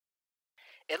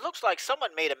It looks like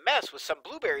someone made a mess with some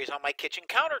blueberries on my kitchen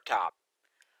countertop.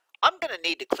 I'm going to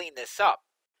need to clean this up.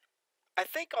 I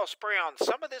think I'll spray on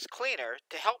some of this cleaner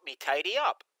to help me tidy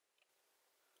up.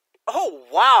 Oh,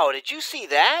 wow, did you see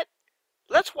that?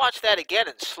 Let's watch that again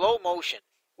in slow motion.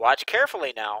 Watch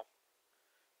carefully now.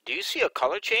 Do you see a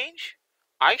color change?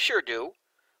 I sure do.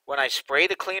 When I spray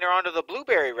the cleaner onto the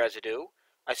blueberry residue,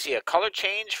 I see a color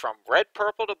change from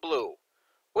red-purple to blue.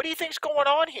 What do you think's going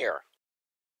on here?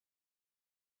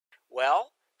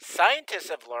 Well, scientists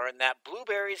have learned that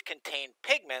blueberries contain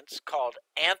pigments called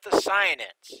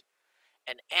anthocyanins.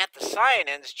 And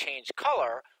anthocyanins change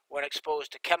color when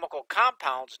exposed to chemical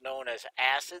compounds known as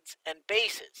acids and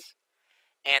bases.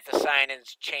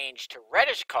 Anthocyanins change to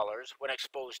reddish colors when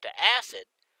exposed to acid,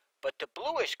 but to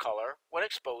bluish color when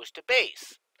exposed to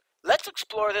base. Let's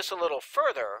explore this a little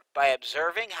further by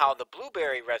observing how the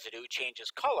blueberry residue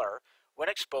changes color when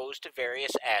exposed to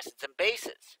various acids and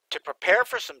bases. To prepare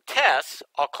for some tests,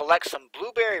 I'll collect some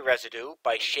blueberry residue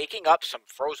by shaking up some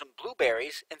frozen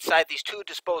blueberries inside these two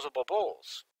disposable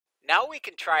bowls. Now we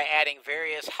can try adding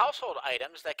various household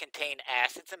items that contain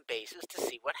acids and bases to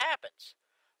see what happens.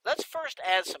 Let's first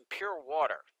add some pure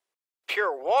water.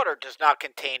 Pure water does not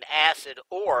contain acid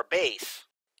or base.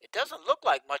 It doesn't look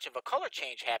like much of a color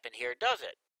change happened here, does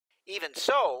it? Even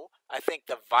so, I think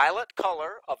the violet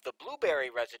color of the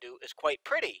blueberry residue is quite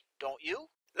pretty, don't you?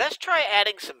 Let's try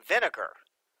adding some vinegar.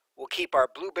 We'll keep our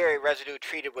blueberry residue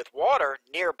treated with water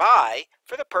nearby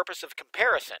for the purpose of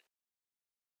comparison.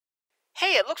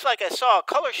 Hey, it looks like I saw a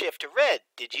color shift to red,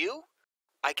 did you?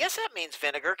 I guess that means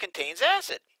vinegar contains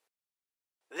acid.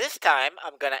 This time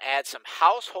I'm going to add some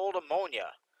household ammonia.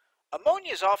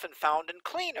 Ammonia is often found in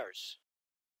cleaners.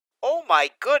 Oh my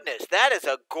goodness, that is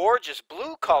a gorgeous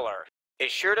blue color.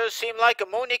 It sure does seem like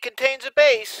ammonia contains a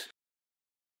base.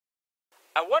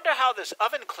 I wonder how this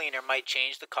oven cleaner might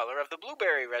change the color of the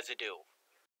blueberry residue.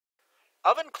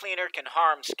 Oven cleaner can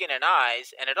harm skin and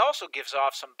eyes, and it also gives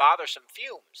off some bothersome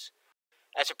fumes.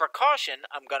 As a precaution,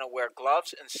 I'm going to wear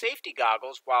gloves and safety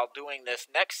goggles while doing this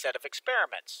next set of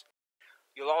experiments.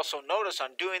 You'll also notice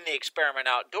I'm doing the experiment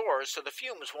outdoors so the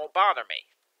fumes won't bother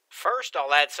me. First,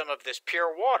 I'll add some of this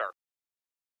pure water.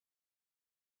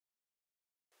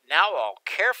 Now I'll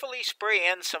carefully spray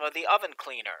in some of the oven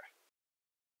cleaner.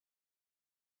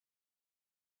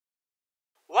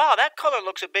 Wow, that color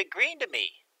looks a bit green to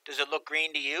me. Does it look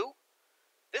green to you?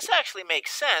 This actually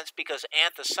makes sense because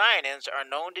anthocyanins are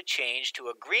known to change to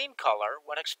a green color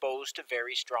when exposed to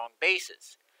very strong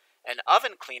bases. An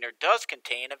oven cleaner does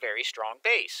contain a very strong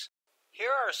base.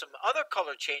 Here are some other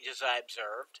color changes I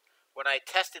observed when I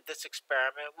tested this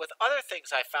experiment with other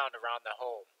things I found around the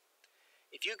home.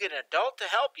 If you get an adult to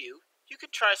help you, you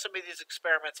can try some of these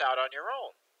experiments out on your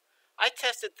own. I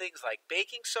tested things like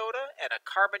baking soda and a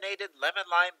carbonated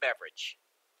lemon-lime beverage.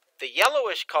 The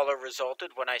yellowish color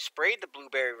resulted when I sprayed the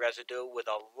blueberry residue with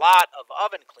a lot of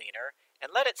oven cleaner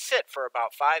and let it sit for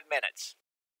about 5 minutes.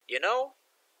 You know,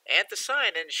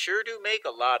 anthocyanins sure do make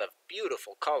a lot of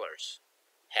beautiful colors.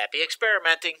 Happy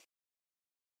experimenting!